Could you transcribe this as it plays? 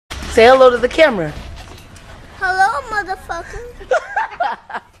Say hello to the camera. Hello, motherfucker.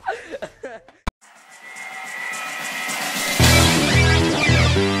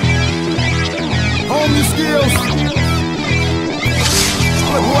 Home your skills.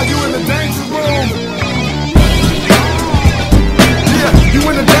 Boy, you in the danger room. Yeah, you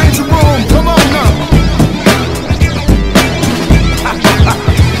in the danger room. Come on now.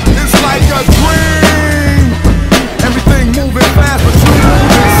 It's like a dream. Everything moving fast, but you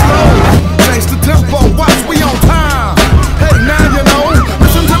moving slow. Change the tempo, watch, we on time. Hey, now you know.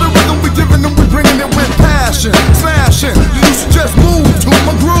 Listen to the rhythm we giving them, we bringing it with passion. Smashing, you should just move to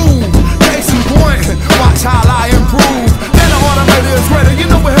my groove. Case in point, watch how I improve. And the automator is ready, you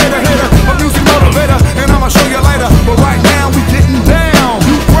know we're header, a music motivator, and I'ma show you later. But right now we getting down.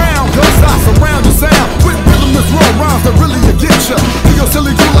 You ground, cause I surround your sound with rhythmless raw rhymes that really will get ya. Do your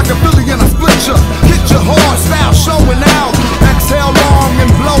silly crew like a Philly and I split ya. Hit your hard style showing out. Exhale long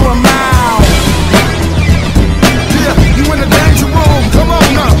and blow 'em out. Yeah, you in the danger room, come on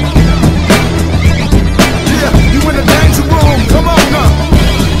now. Yeah, you in the danger room, come on now.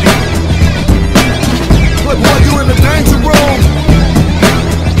 Look, boy, you in the danger room.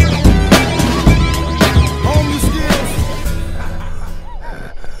 Hone your skills.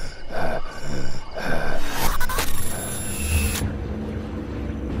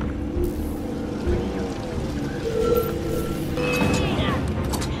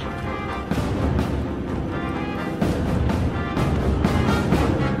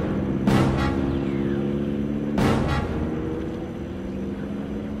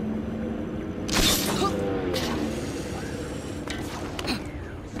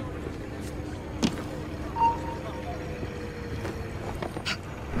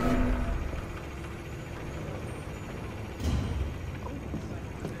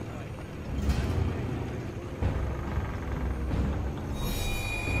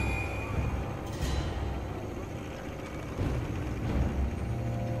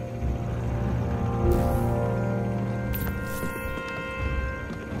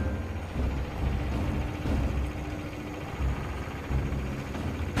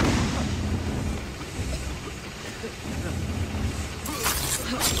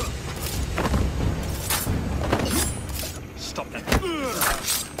 Stop that.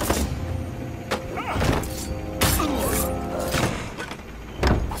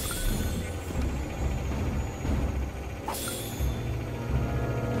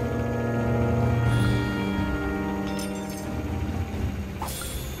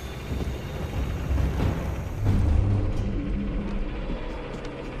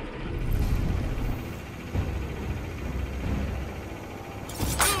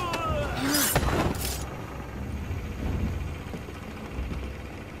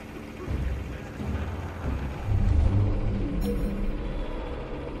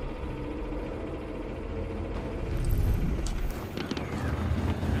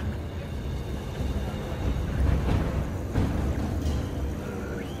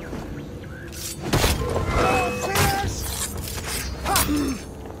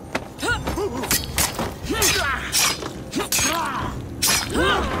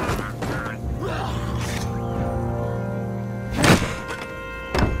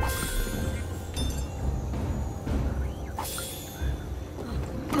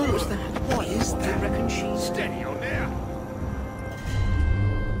 What is that? I reckon she's steady on there.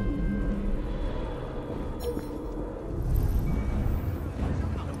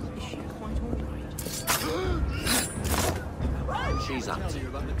 Is she quite alright? She's up to.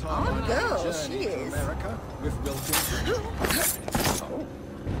 Oh, girl, she is.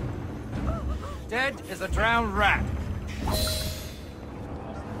 Dead as a drowned rat.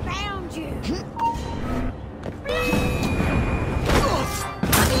 Found you.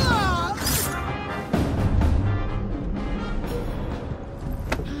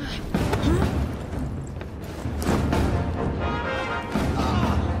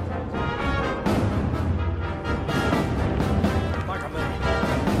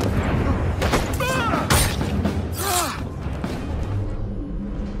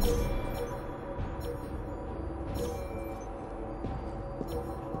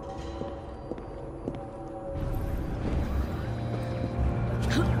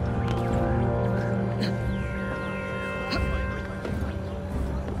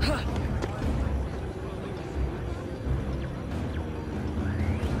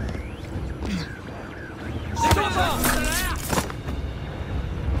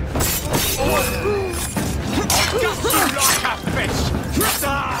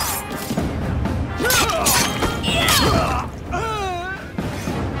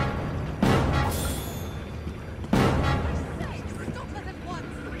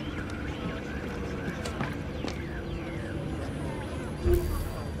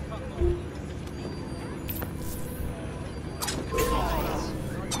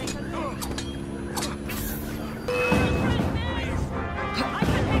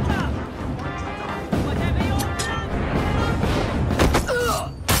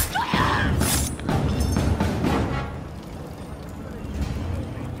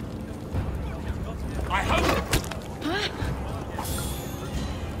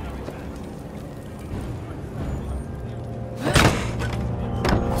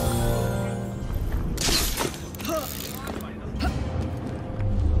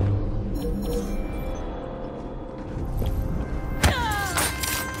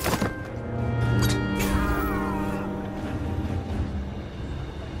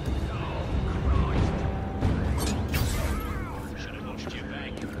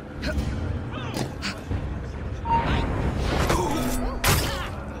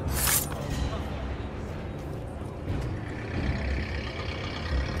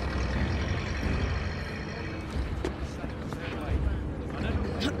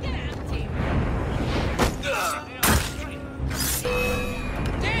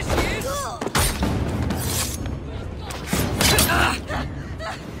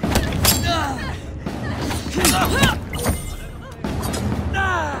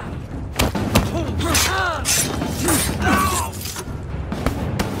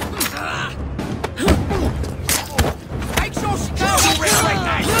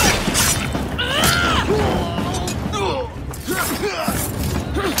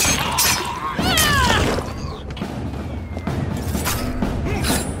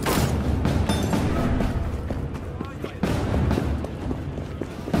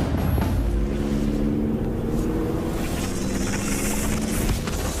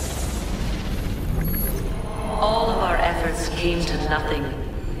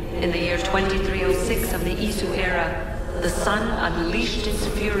 In the year 2306 of the Isu era, the sun unleashed its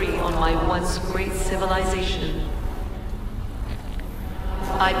fury on my once great civilization.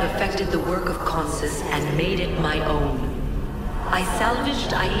 I perfected the work of Consus and made it my own. I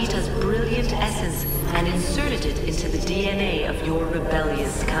salvaged Aita's brilliant essence and inserted it into the DNA of your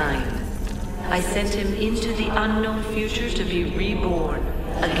rebellious kind. I sent him into the unknown future to be reborn,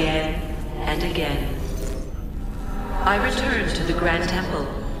 again and again. I returned to the Grand Temple.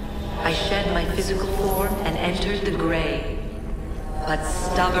 I shed my physical form and entered the Grey. But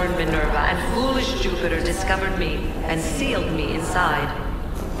stubborn Minerva and foolish Jupiter discovered me and sealed me inside.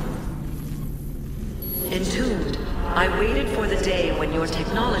 Entombed, I waited for the day when your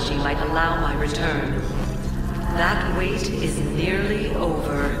technology might allow my return. That wait is nearly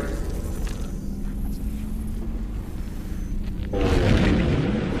over.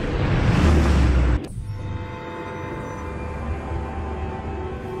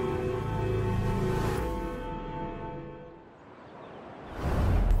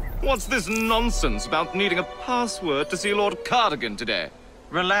 What's this nonsense about needing a password to see Lord Cardigan today?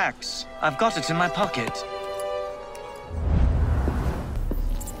 Relax. I've got it in my pocket.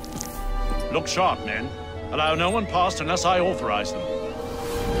 Look sharp, men. Allow no one past unless I authorize them.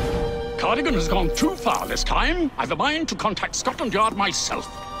 Cardigan has gone too far this time. I've a mind to contact Scotland Yard myself.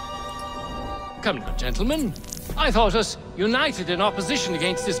 Come now, gentlemen. I thought us united in opposition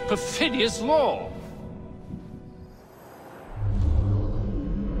against this perfidious law.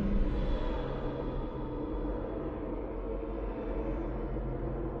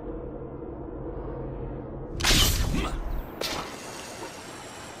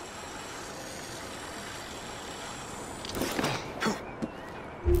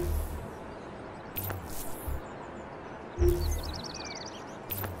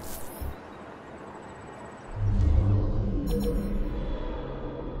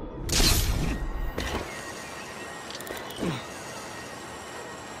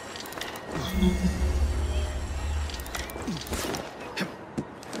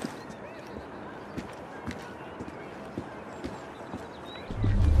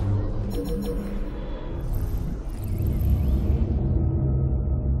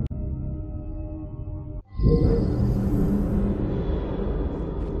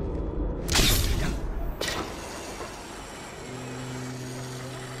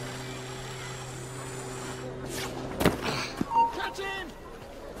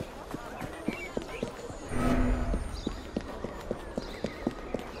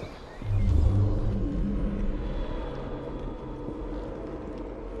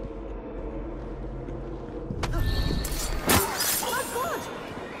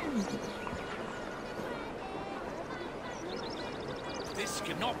 This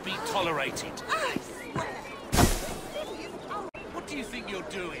cannot be tolerated. I swear. What do you think you're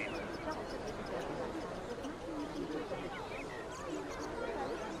doing?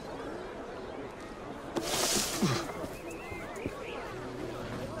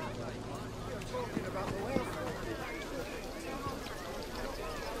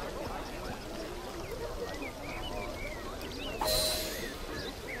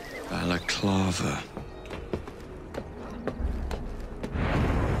 Balaclava.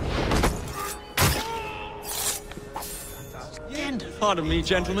 Pardon me,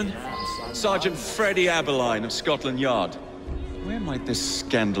 gentlemen. Sergeant Freddie Aberline of Scotland Yard. Where might this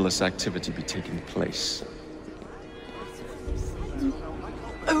scandalous activity be taking place?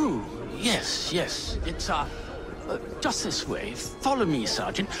 Oh, yes. It's, just this way. Follow me,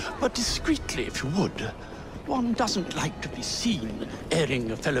 Sergeant, but discreetly, if you would. One doesn't like to be seen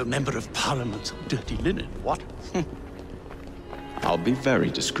airing a fellow member of Parliament's dirty linen, what? I'll be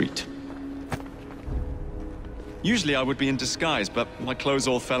very discreet. Usually I would be in disguise, but my clothes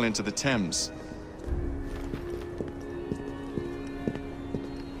all fell into the Thames.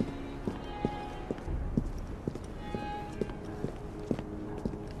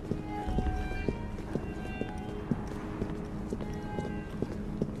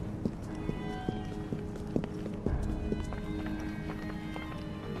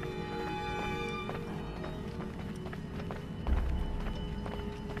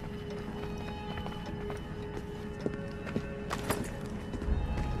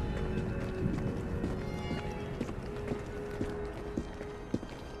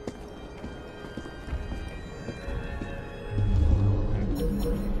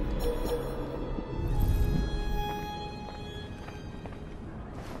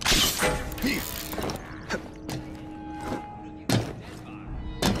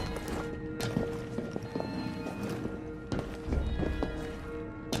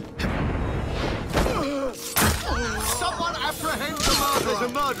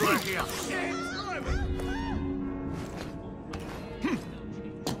 We're here.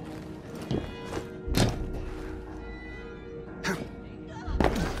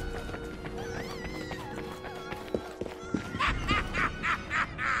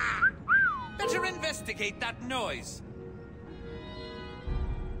 Better investigate that noise.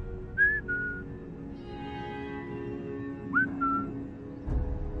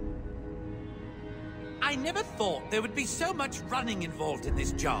 I never thought there would be so much running involved in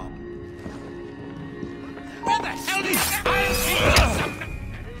this job. Where the hell is that?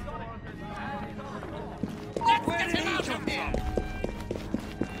 Let's get him out of here!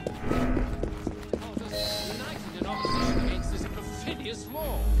 United in opposition against this perfidious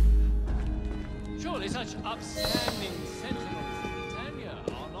law. Surely such upstanding sentinels of Britannia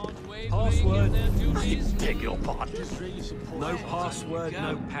are not wavering in their duties. Beg your pardon. No password,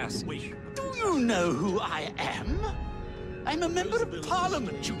 no passage. Do you know who I am? I'm a member of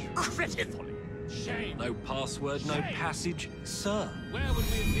Parliament, you cretin. Shame. No password, no passage, sir. Where would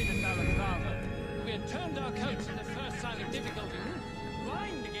we have been at Balaclava? If we had turned our coats at the first sign of difficulty.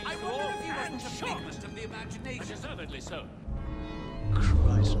 Grind against I the wall wonder if he and wasn't a shot. figment of the imagination. Deservedly so.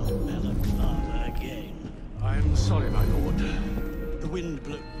 Christ, not Balaclava again. I'm sorry, my lord. The wind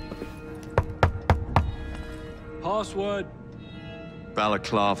blew. Password.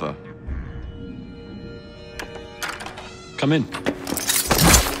 Balaclava. Come in.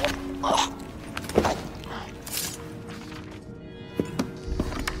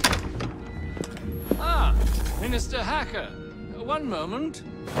 Ah, Minister Hacker. One moment.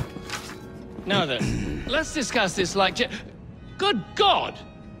 Now then, let's discuss this like... Good God!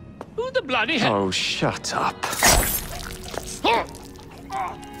 Who the bloody hell... Oh, shut up.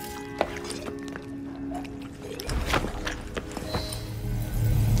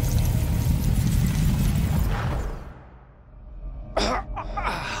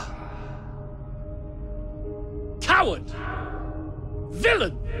 Coward!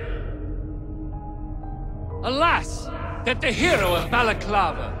 Villain! Alas, that the hero of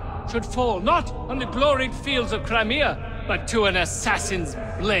Balaclava should fall not on the gloried fields of Crimea, but to an assassin's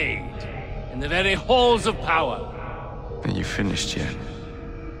blade in the very halls of power. Are you finished yet?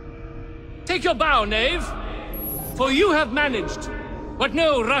 Take your bow, knave, for you have managed what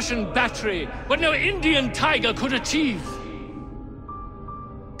no Russian battery, what no Indian tiger could achieve.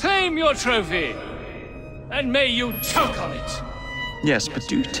 Claim your trophy, and may you choke on it. Yes, but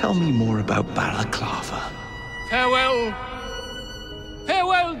do tell me more about Balaclava. Farewell.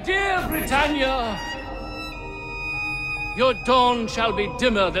 Farewell, dear Britannia. Your dawn shall be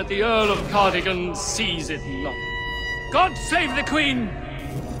dimmer that the Earl of Cardigan sees it not. God save the Queen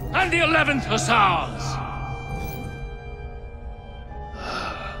and the 11th Hussars.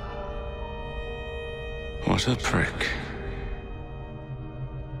 What a prick.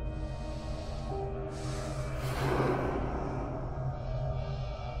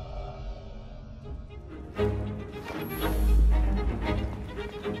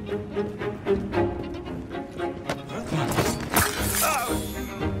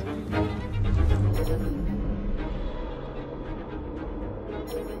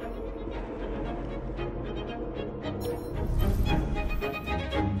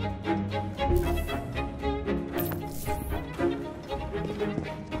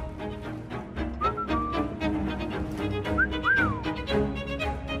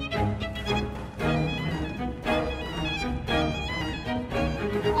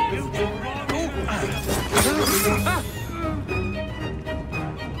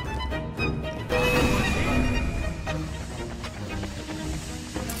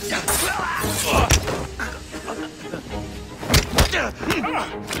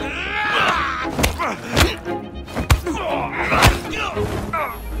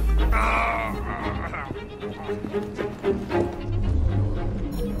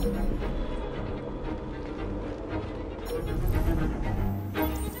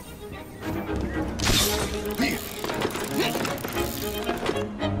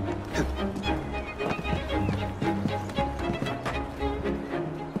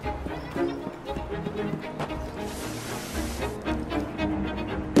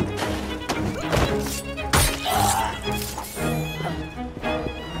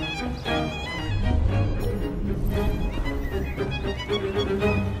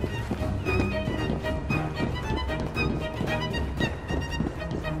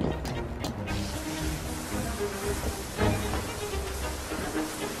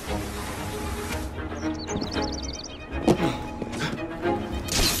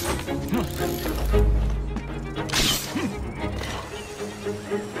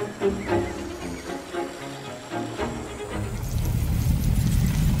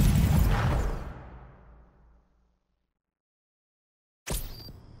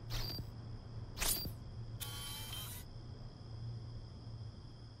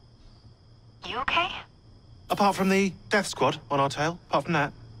 you okay? Apart from the death squad on our tail, apart from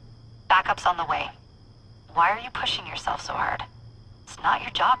that. Backup's on the way. Why are you pushing yourself so hard? It's not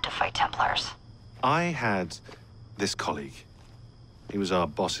your job to fight Templars. I had this colleague. He was our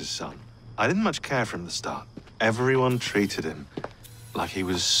boss's son. I didn't much care for him at the start. Everyone treated him like he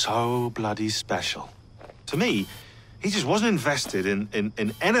was so bloody special. To me, he just wasn't invested in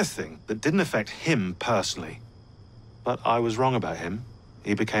anything that didn't affect him personally. But I was wrong about him.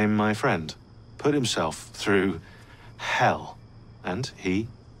 He became my friend, put himself through hell, and he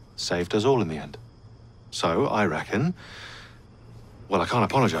saved us all in the end. So I reckon, well, I can't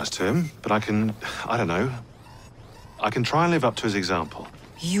apologize to him, but I can try and live up to his example.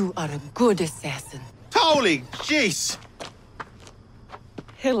 You are a good assassin. Holy jeez!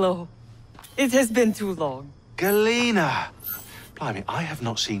 Hello. It has been too long. Galena! Blimey, I have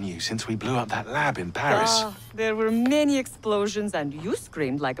not seen you since we blew up that lab in Paris. There were many explosions and you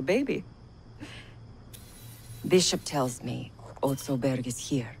screamed like a baby. Bishop tells me Otzoberg is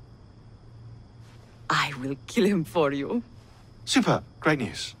here. I will kill him for you. Super. Great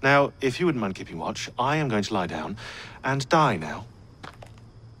news. Now, if you wouldn't mind keeping watch, I am going to lie down and die now.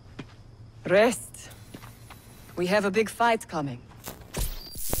 Rest. We have a big fight coming.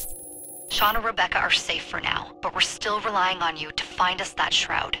 Sean and Rebecca are safe for now, but we're still relying on you to find us that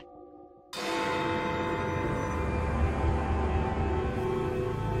shroud.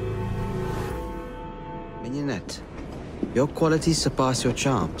 Mignonette, your qualities surpass your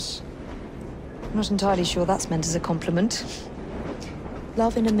charms. I'm not entirely sure that's meant as a compliment.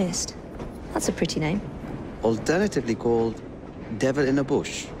 Love in a Mist. That's a pretty name. Alternatively called Devil in a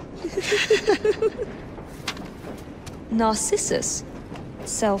Bush. Narcissus.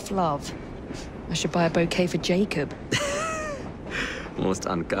 Self-love. I should buy a bouquet for Jacob. Most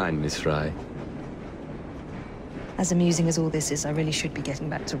unkind, Miss Fry. As amusing as all this is, I really should be getting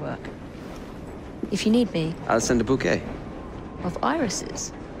back to work. If you need me... I'll send a bouquet. Of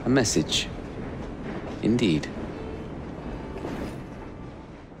irises? A message. Indeed.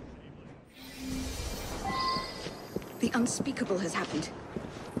 The unspeakable has happened.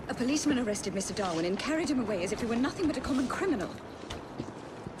 A policeman arrested Mr. Darwin and carried him away as if he were nothing but a common criminal.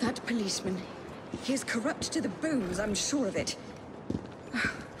 That policeman, he is corrupt to the bones, I'm sure of it.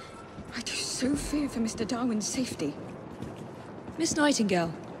 I do so fear for Mr. Darwin's safety. Miss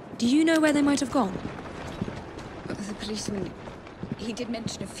Nightingale, do you know where they might have gone? The policeman, he did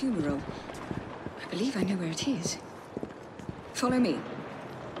mention a funeral. I believe I know where it is. Follow me.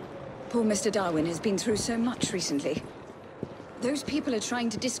 Poor Mr. Darwin has been through so much recently. Those people are trying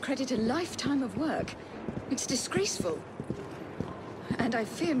to discredit a lifetime of work. It's disgraceful. And I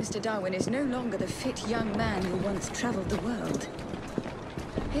fear Mr. Darwin is no longer the fit young man who once traveled the world.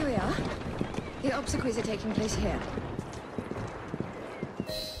 Here we are. The obsequies are taking place here.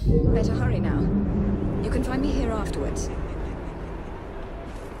 Better hurry now. You can find me here afterwards.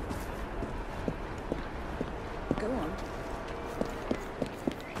 Go on.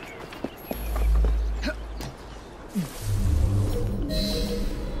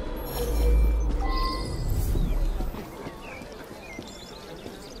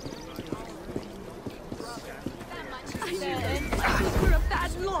 We're a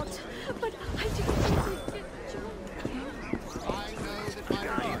bad lot, but I do.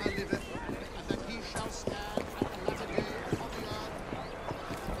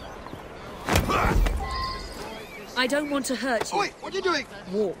 I don't want to hurt you. Oi, what are you doing?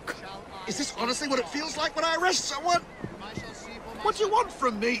 Walk. Is this honestly what it feels like when I arrest someone? What do you want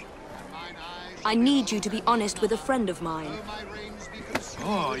from me? I need you to be honest with a friend of mine.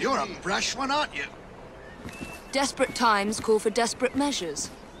 Oh, you're a brash one, aren't you? Desperate times call for desperate measures.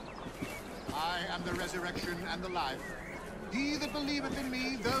 I am the resurrection and the life. He that believeth in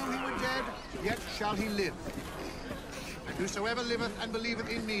me, though he were dead, yet shall he live. And whosoever liveth and believeth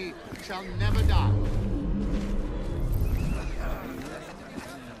in me shall never die.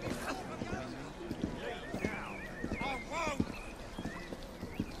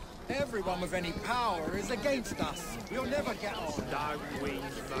 Everyone with any power is against us. We'll never get on. Don't we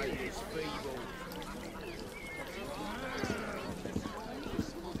make this feeble?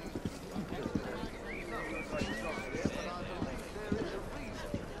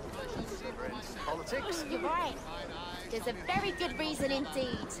 Politics? You're right. There's a very good reason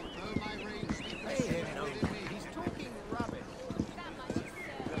indeed. He's talking rubbish.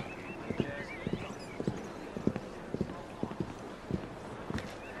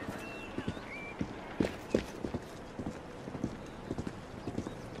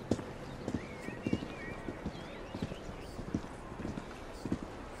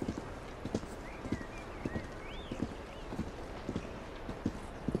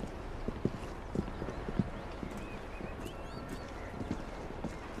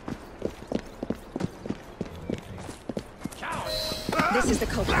 is the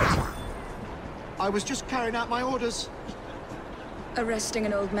culprit? I was just carrying out my orders. Arresting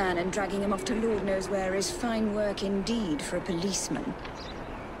an old man and dragging him off to Lord knows where is fine work indeed for a policeman.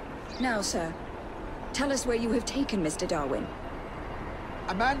 Now, sir, tell us where you have taken Mr. Darwin.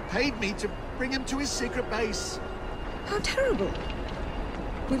 A man paid me to bring him to his secret base. How terrible.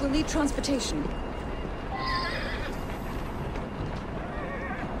 We will need transportation.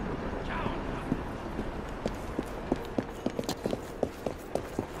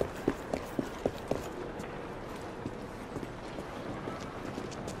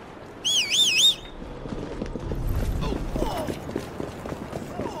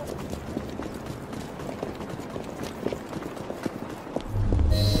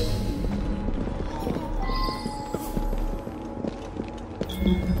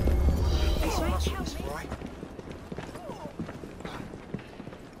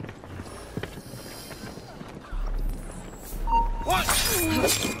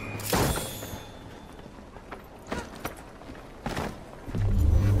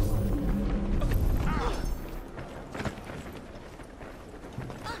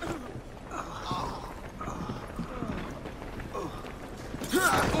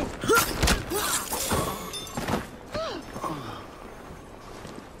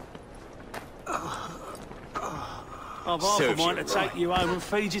 I've half a mind to take you home and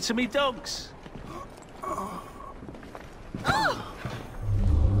feed you to me dogs.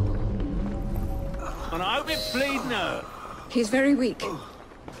 And I hope it bleeding hurt. He's very weak.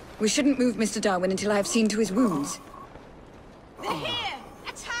 We shouldn't move Mr. Darwin until I have seen to his wounds. They're here!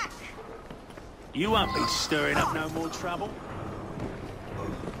 Attack! You won't be stirring up no more trouble.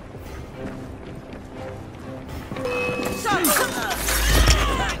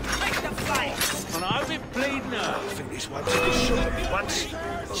 And I hope it bleeding hurt. I think this one's been shot at me once.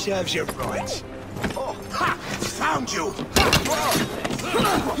 Serves you right. Oh, ha! Found you!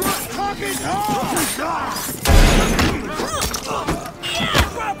 Fucking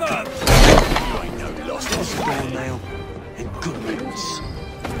you ain't no lost this nail and good riddance.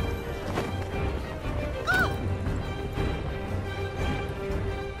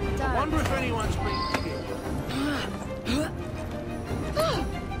 I wonder if anyone's been killed.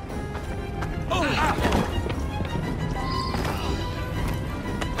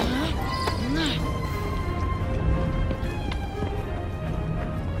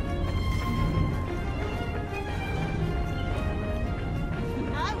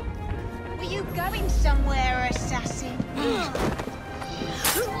 Were you going somewhere, assassin?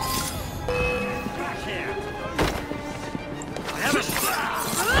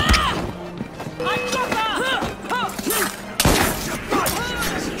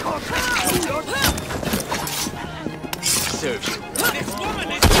 Serves you. This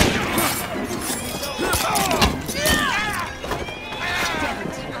woman is...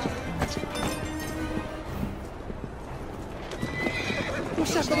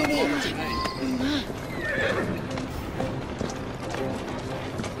 What's happening here?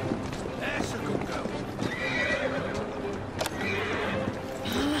 That's a good girl.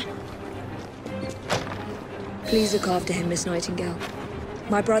 Please look after him, Miss Nightingale.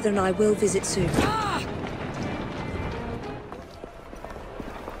 My brother and I will visit soon.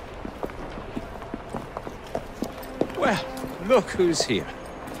 Well, look who's here.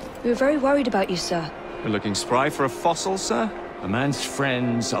 We were very worried about you, sir. You're looking spry for a fossil, sir? A man's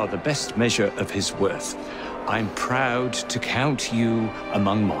friends are the best measure of his worth. I'm proud to count you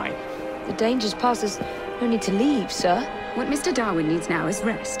among mine. The danger's past. There's no need to leave, sir. What Mr. Darwin needs now is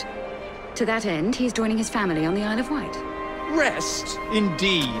rest. To that end, he's joining his family on the Isle of Wight. Rest,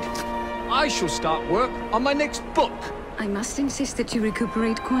 indeed. I shall start work on my next book. I must insist that you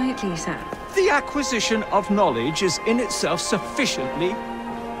recuperate quietly, sir. The acquisition of knowledge is in itself sufficiently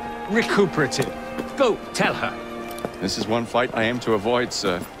recuperative. Go, tell her. This is one fight I aim to avoid,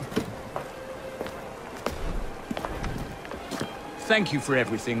 sir. Thank you for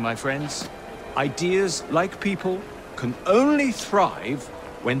everything, my friends. Ideas, like people, can only thrive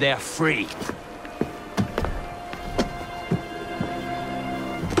when they're free.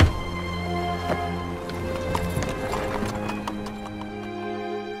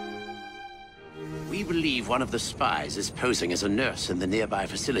 We believe one of the spies is posing as a nurse in the nearby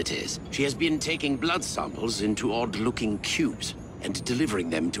facilities. She has been taking blood samples into odd-looking cubes and delivering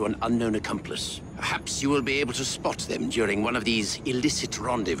them to an unknown accomplice. Perhaps you will be able to spot them during one of these illicit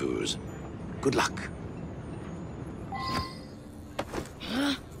rendezvous. Good luck.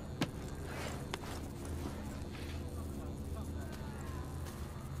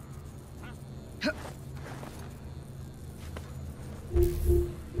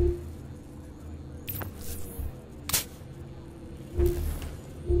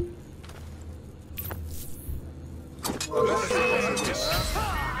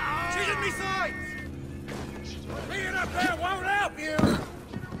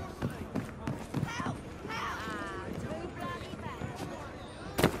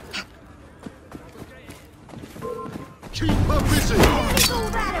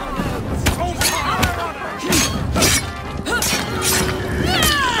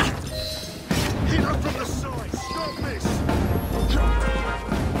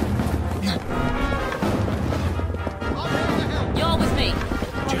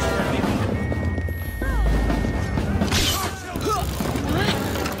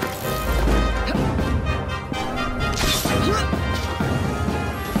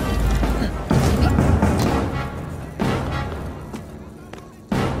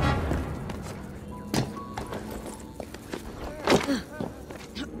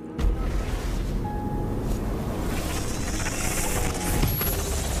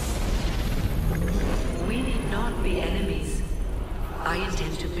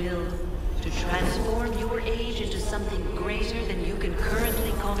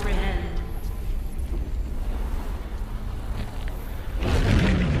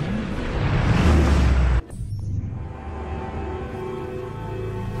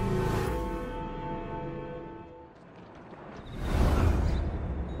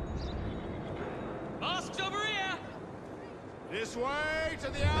 This way to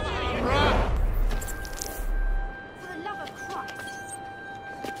the Alhambra! For the love of Christ.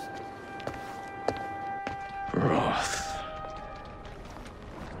 Wrath.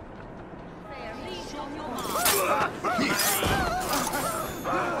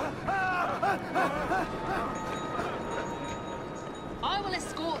 I will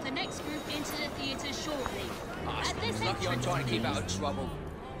escort the next group into the theatre shortly. At this Lucky I'm trying to keep out of trouble.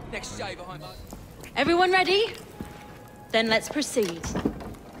 Next day behind my... Everyone ready? Then let's proceed.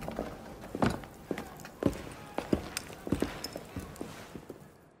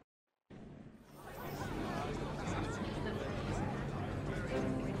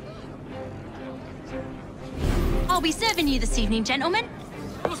 I'll be serving you this evening, gentlemen.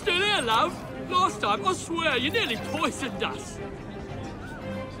 You're still here, love? Last time, I swear, you nearly poisoned us.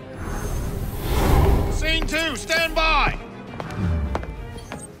 Scene 2, stand by!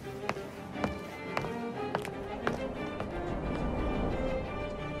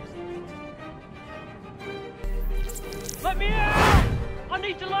 Let me out! I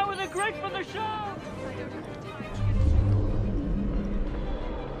need to lower the grid for the show!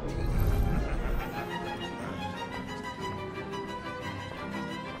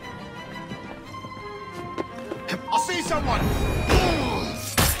 I see someone!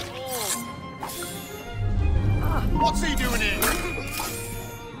 What's he doing here?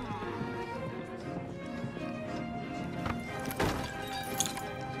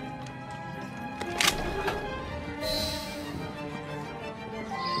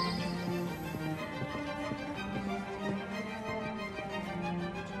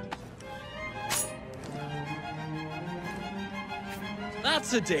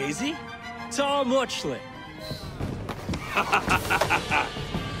 That's a daisy. Tom Watchley.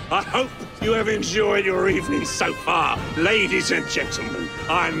 I hope you have enjoyed your evening so far, ladies and gentlemen.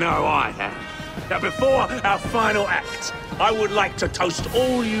 I know I have. Now, before our final act, I would like to toast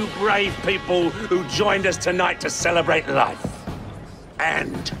all you brave people who joined us tonight to celebrate life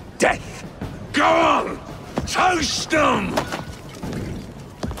and death. Go on! Toast them!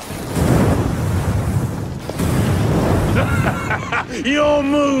 Your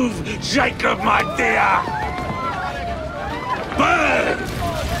move, Jacob, my dear! Burn!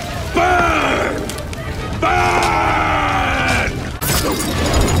 Burn! Burn!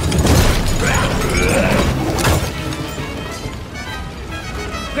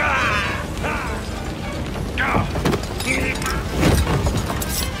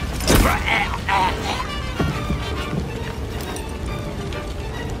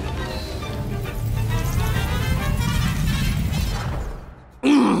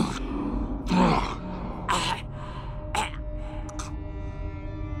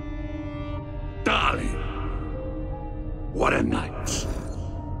 Darling, what a night.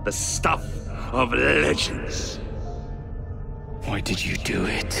 The stuff of legends. Why did you do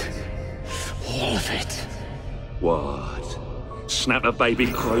it? All of it. What? Snap a baby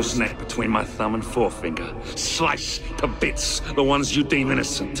crow's neck between my thumb and forefinger. Slice to bits the ones you deem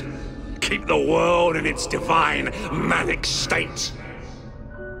innocent. Keep the world in its divine, manic state.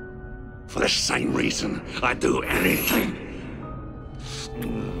 For the same reason, I do anything.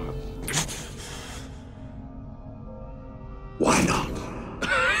 Why not?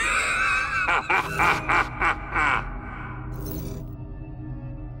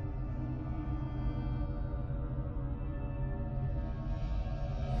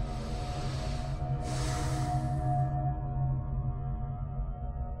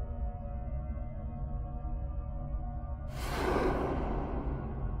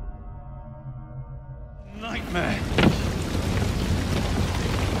 Nightmare.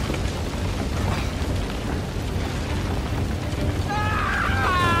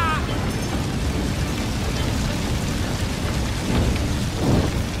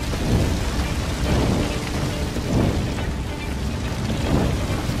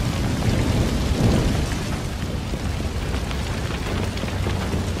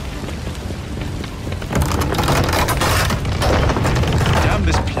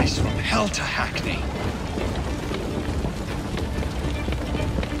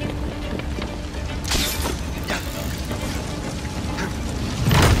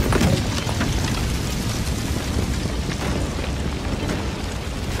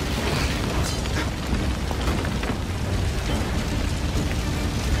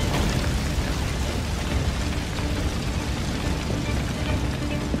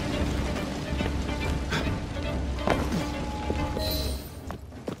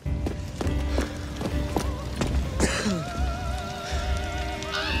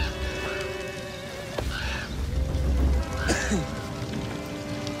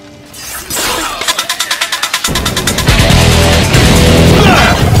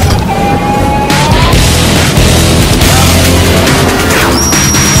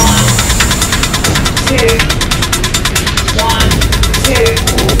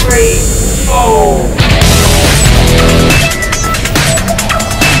 3, 4.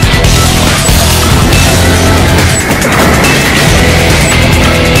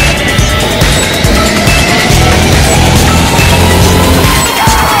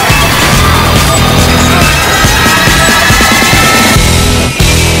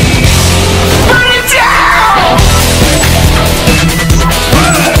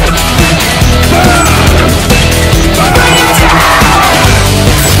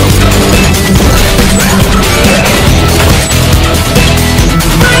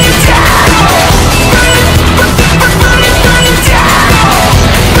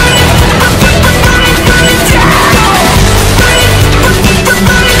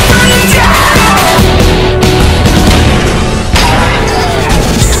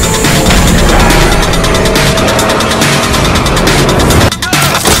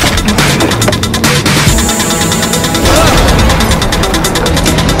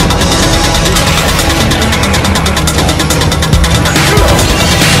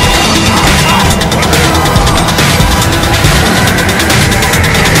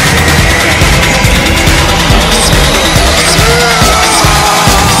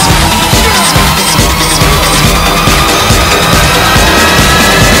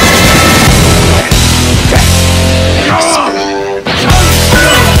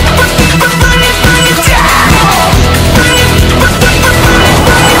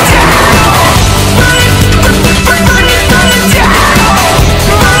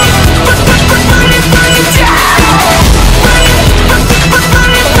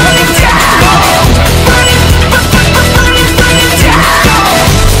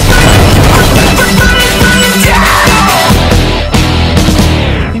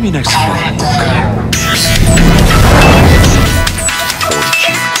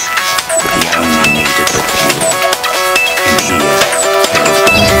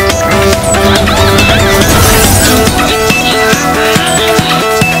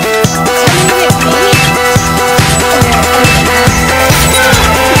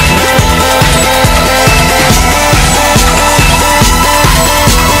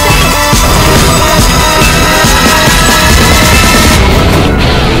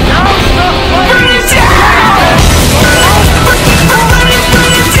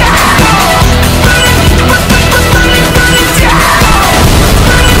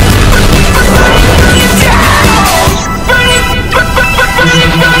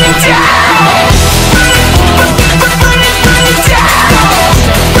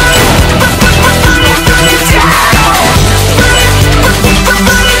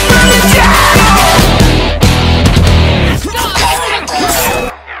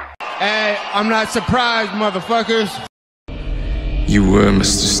 I'm not surprised, motherfuckers. You were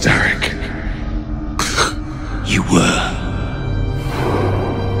Mr. Starrick. You were.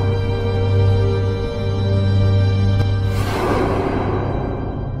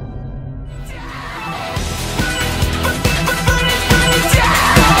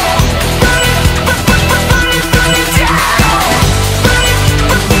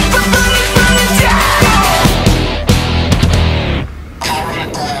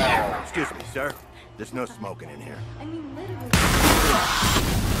 Excuse me, sir. There's no smoking in here. I mean, literally.